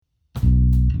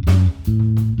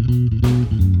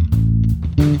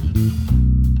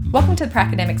to the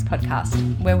Pracademics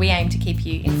podcast, where we aim to keep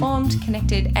you informed,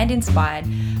 connected, and inspired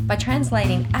by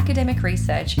translating academic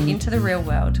research into the real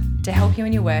world to help you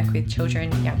in your work with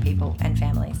children, young people, and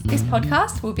families. This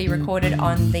podcast will be recorded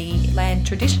on the land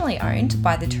traditionally owned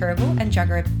by the Turrbal and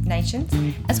Jagera nations,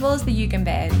 as well as the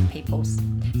Yugambeh peoples.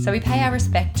 So we pay our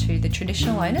respect to the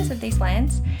traditional owners of these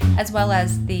lands, as well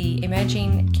as the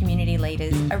emerging community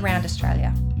leaders around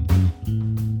Australia.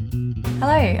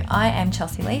 Hello, I am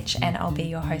Chelsea Leach and I'll be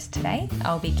your host today.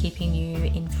 I'll be keeping you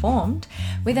informed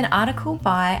with an article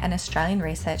by an Australian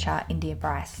researcher, India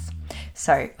Bryce.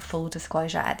 So, full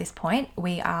disclosure at this point,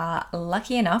 we are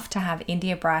lucky enough to have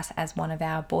India Bryce as one of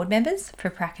our board members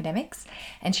for Pracademics,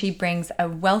 and she brings a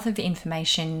wealth of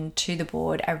information to the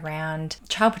board around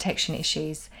child protection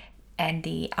issues. And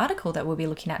the article that we'll be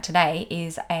looking at today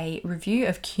is a review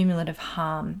of cumulative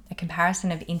harm, a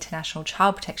comparison of international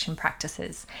child protection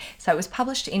practices. So it was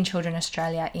published in Children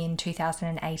Australia in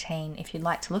 2018. If you'd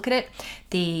like to look at it,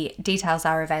 the details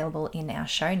are available in our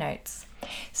show notes.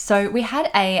 So we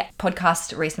had a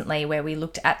podcast recently where we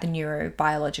looked at the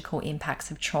neurobiological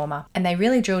impacts of trauma, and they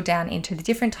really drilled down into the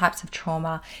different types of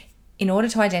trauma in order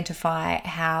to identify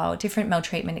how different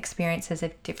maltreatment experiences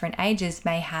at different ages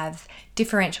may have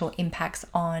differential impacts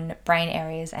on brain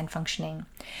areas and functioning.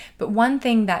 But one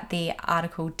thing that the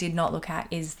article did not look at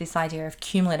is this idea of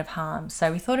cumulative harm.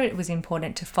 So we thought it was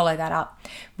important to follow that up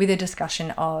with a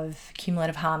discussion of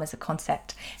cumulative harm as a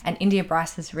concept. And India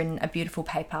Bryce has written a beautiful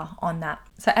paper on that.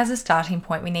 So as a starting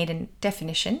point, we need a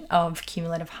definition of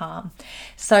cumulative harm.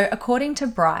 So according to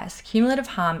Bryce, cumulative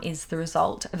harm is the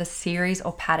result of a series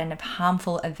or pattern of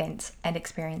harmful events and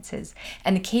experiences.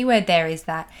 And the key word there is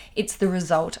that it's the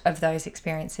result of those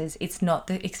experiences. It's not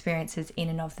the experiences in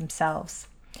and of themselves.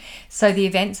 So the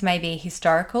events may be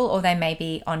historical or they may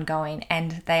be ongoing,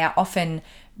 and they are often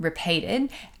repeated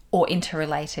or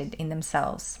interrelated in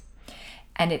themselves.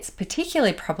 And it's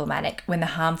particularly problematic when the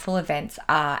harmful events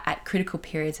are at critical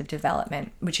periods of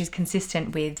development, which is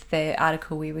consistent with the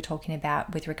article we were talking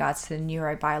about with regards to the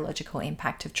neurobiological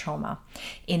impact of trauma,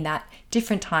 in that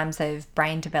different times of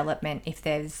brain development, if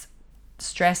there's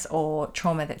stress or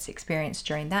trauma that's experienced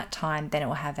during that time, then it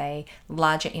will have a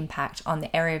larger impact on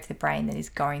the area of the brain that is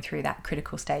going through that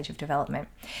critical stage of development.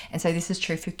 And so this is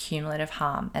true for cumulative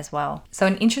harm as well. So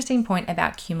an interesting point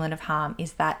about cumulative harm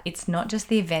is that it's not just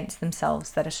the events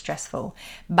themselves that are stressful,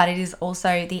 but it is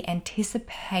also the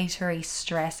anticipatory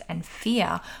stress and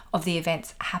fear of the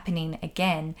events happening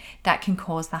again that can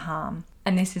cause the harm.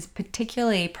 And this is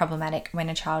particularly problematic when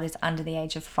a child is under the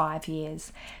age of 5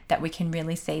 years, that we can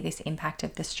really see this impact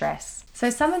of the stress.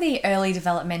 So some of the early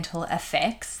developmental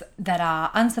effects that are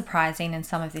unsurprising, and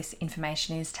some of this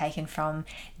information is taken from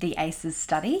the ACEs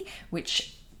study,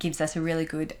 which gives us a really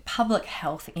good public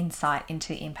health insight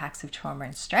into impacts of trauma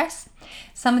and stress.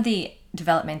 Some of the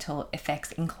developmental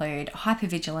effects include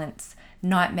hypervigilance,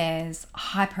 nightmares,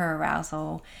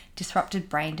 hyperarousal, disrupted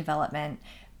brain development,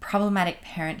 problematic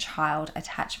parent-child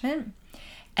attachment.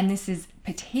 And this is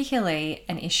particularly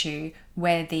an issue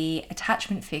where the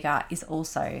attachment figure is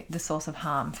also the source of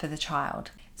harm for the child.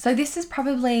 So this is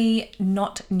probably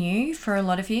not new for a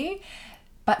lot of you,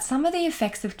 but some of the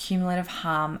effects of cumulative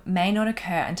harm may not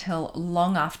occur until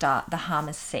long after the harm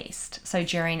has ceased, so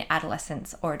during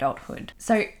adolescence or adulthood.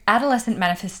 So adolescent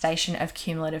manifestation of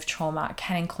cumulative trauma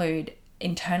can include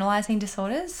internalizing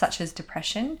disorders such as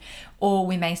depression, or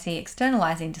we may see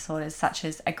externalizing disorders such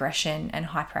as aggression and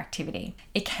hyperactivity.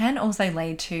 It can also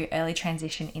lead to early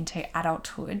transition into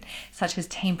adulthood, such as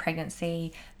teen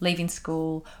pregnancy, leaving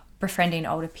school, befriending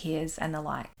older peers, and the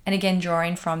like. And again,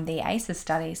 drawing from the ACEs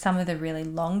study, some of the really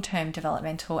long-term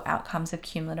developmental outcomes of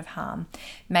cumulative harm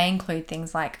may include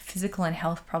things like physical and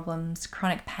health problems,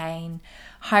 chronic pain,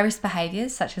 high-risk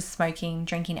behaviours such as smoking,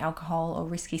 drinking alcohol, or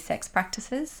risky sex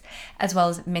practices, as well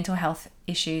as mental health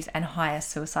issues and higher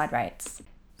suicide rates.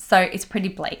 So it's pretty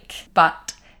bleak,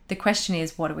 but the question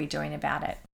is, what are we doing about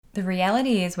it? The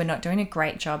reality is we're not doing a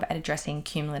great job at addressing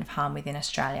cumulative harm within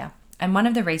Australia. And one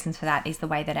of the reasons for that is the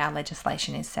way that our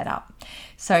legislation is set up.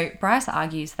 So Bryce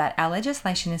argues that our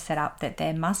legislation is set up that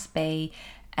there must be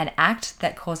an act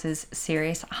that causes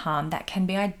serious harm that can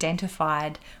be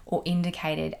identified or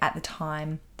indicated at the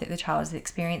time that the child is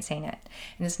experiencing it.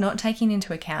 And it's not taking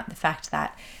into account the fact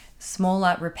that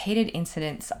smaller repeated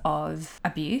incidents of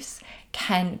abuse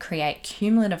can create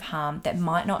cumulative harm that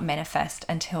might not manifest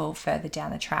until further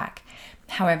down the track.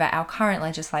 However, our current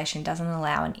legislation doesn't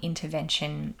allow an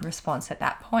intervention response at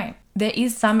that point. There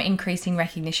is some increasing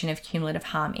recognition of cumulative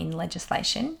harm in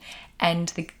legislation and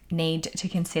the need to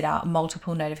consider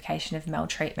multiple notification of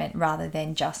maltreatment rather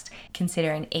than just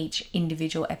considering each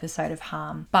individual episode of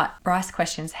harm. But Bryce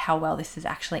questions how well this is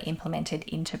actually implemented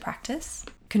into practice.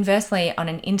 Conversely, on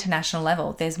an international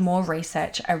level, there's more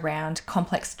research around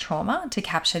complex trauma to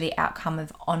capture the outcome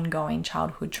of ongoing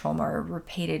childhood trauma or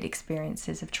repeated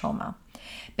experiences of trauma.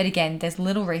 But again, there's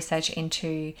little research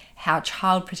into how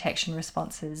child protection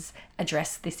responses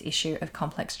address this issue of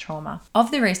complex trauma.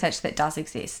 Of the research that does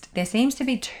exist, there seems to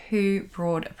be two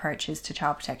broad approaches to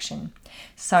child protection.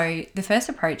 So the first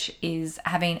approach is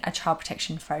having a child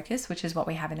protection focus, which is what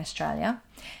we have in Australia.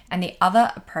 And the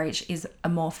other approach is a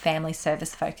more family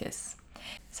service focus.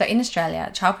 So in Australia,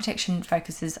 child protection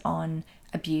focuses on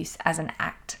abuse as an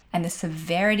act, and the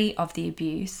severity of the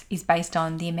abuse is based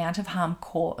on the amount of harm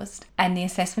caused, and the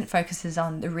assessment focuses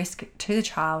on the risk to the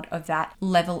child of that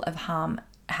level of harm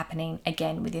happening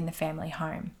again within the family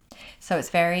home. So it's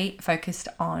very focused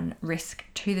on risk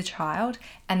to the child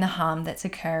and the harm that's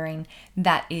occurring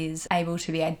that is able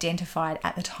to be identified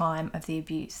at the time of the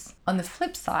abuse. On the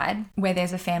flip side, where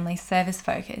there's a family service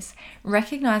focus,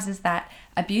 recognises that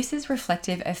abuse is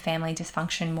reflective of family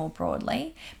dysfunction more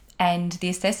broadly, and the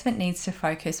assessment needs to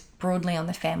focus broadly on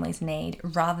the family's need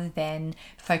rather than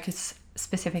focus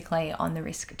specifically on the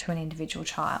risk to an individual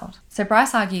child. So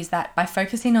Bryce argues that by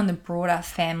focusing on the broader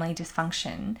family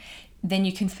dysfunction, then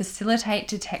you can facilitate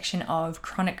detection of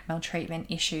chronic maltreatment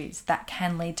issues that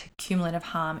can lead to cumulative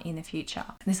harm in the future.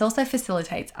 This also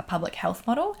facilitates a public health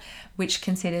model which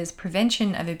considers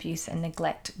prevention of abuse and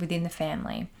neglect within the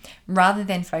family. Rather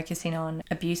than focusing on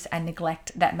abuse and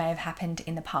neglect that may have happened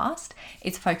in the past,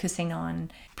 it's focusing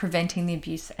on preventing the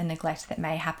abuse and neglect that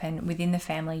may happen within the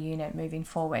family unit moving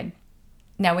forward.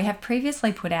 Now, we have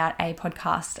previously put out a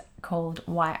podcast called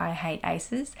Why I Hate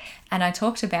ACEs, and I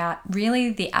talked about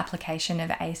really the application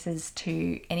of ACEs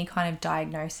to any kind of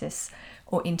diagnosis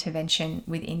or intervention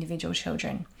with individual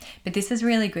children. But this is a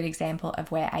really good example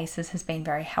of where ACEs has been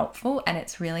very helpful, and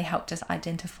it's really helped us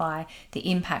identify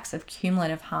the impacts of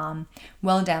cumulative harm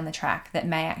well down the track that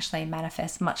may actually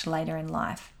manifest much later in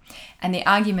life. And the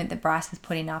argument that Bryce is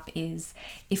putting up is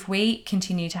if we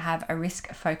continue to have a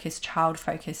risk-focused,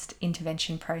 child-focused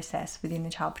intervention process within the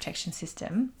child protection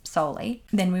system solely,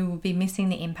 then we will be missing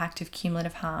the impact of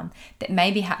cumulative harm that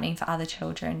may be happening for other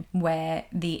children where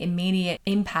the immediate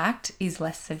impact is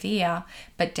less severe,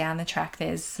 but down the track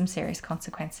there's some serious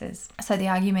consequences. So the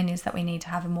argument is that we need to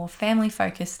have a more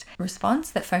family-focused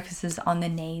response that focuses on the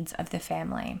needs of the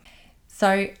family.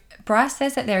 So Bryce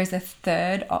says that there is a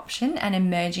third option, an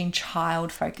emerging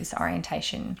child-focused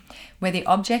orientation, where the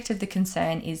object of the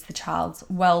concern is the child's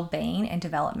well-being and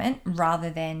development rather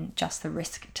than just the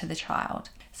risk to the child.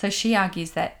 So she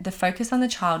argues that the focus on the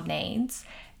child needs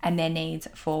and their needs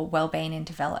for well-being and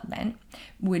development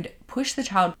would push the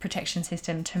child protection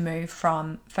system to move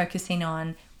from focusing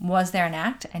on was there an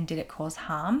act and did it cause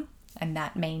harm, and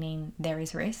that meaning there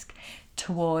is risk,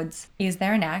 towards is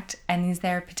there an act and is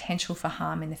there a potential for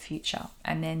harm in the future,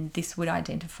 and then this would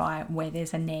identify where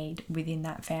there's a need within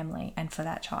that family and for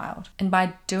that child. And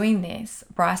by doing this,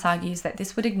 Bryce argues that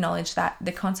this would acknowledge that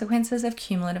the consequences of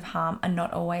cumulative harm are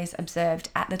not always observed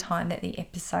at the time that the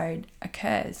episode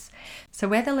occurs. So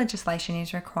where the legislation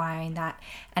is requiring that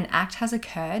an act has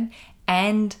occurred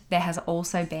and there has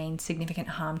also been significant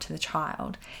harm to the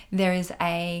child, there is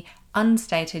a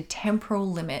unstated temporal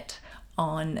limit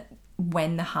on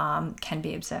when the harm can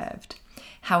be observed.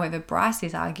 However, Bryce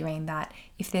is arguing that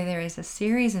if there is a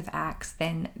series of acts,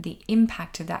 then the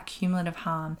impact of that cumulative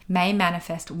harm may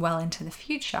manifest well into the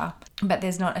future, but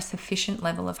there's not a sufficient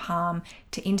level of harm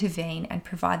to intervene and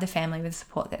provide the family with the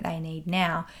support that they need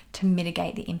now to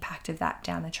mitigate the impact of that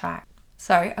down the track.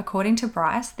 So, according to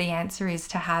Bryce, the answer is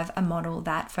to have a model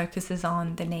that focuses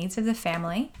on the needs of the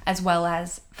family as well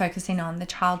as focusing on the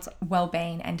child's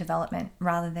well-being and development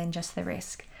rather than just the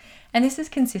risk. And this is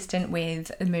consistent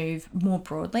with a move more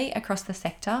broadly across the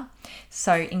sector.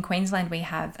 So in Queensland, we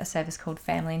have a service called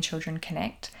Family and Children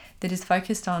Connect that is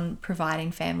focused on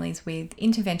providing families with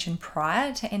intervention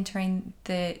prior to entering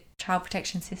the child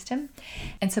protection system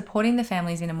and supporting the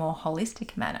families in a more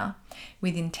holistic manner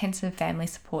with intensive family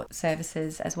support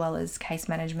services as well as case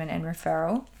management and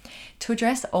referral to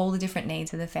address all the different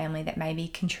needs of the family that may be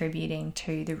contributing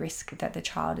to the risk that the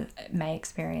child may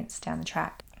experience down the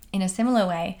track. In a similar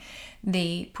way,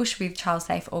 the Push with Child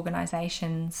Safe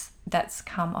organisations that's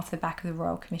come off the back of the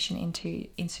Royal Commission into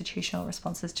Institutional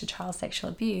Responses to Child Sexual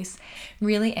Abuse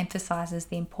really emphasises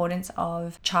the importance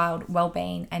of child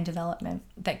wellbeing and development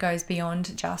that goes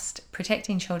beyond just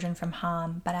protecting children from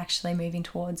harm, but actually moving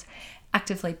towards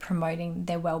actively promoting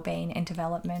their well-being and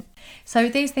development. So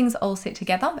these things all sit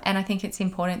together, and I think it's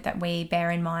important that we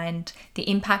bear in mind the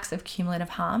impacts of cumulative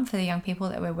harm for the young people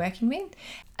that we're working with,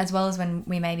 as well as when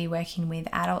we may be working with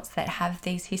adults that have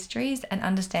these histories, and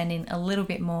understanding a little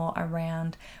bit more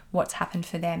around what's happened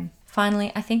for them.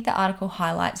 Finally, I think the article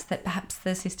highlights that perhaps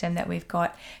the system that we've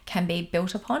got can be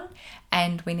built upon,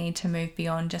 and we need to move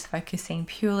beyond just focusing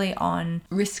purely on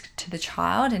risk to the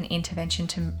child and intervention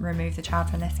to remove the child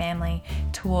from their family,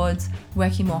 towards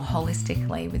working more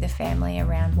holistically with the family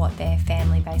around what their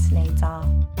family-based needs are.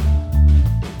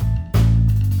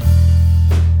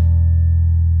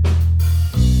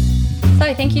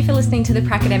 So thank you for listening to the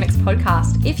Pracademics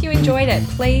podcast. If you enjoyed it,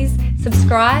 please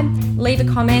subscribe, leave a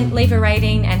comment, leave a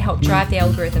rating, and help drive the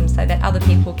algorithm so that other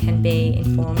people can be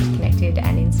informed, connected,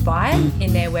 and inspired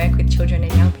in their work with children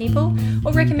and young people,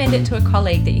 or recommend it to a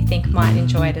colleague that you think might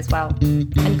enjoy it as well.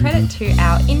 And credit to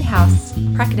our in-house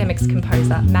Pracademics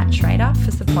composer, Matt Schrader, for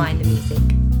supplying the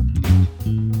music.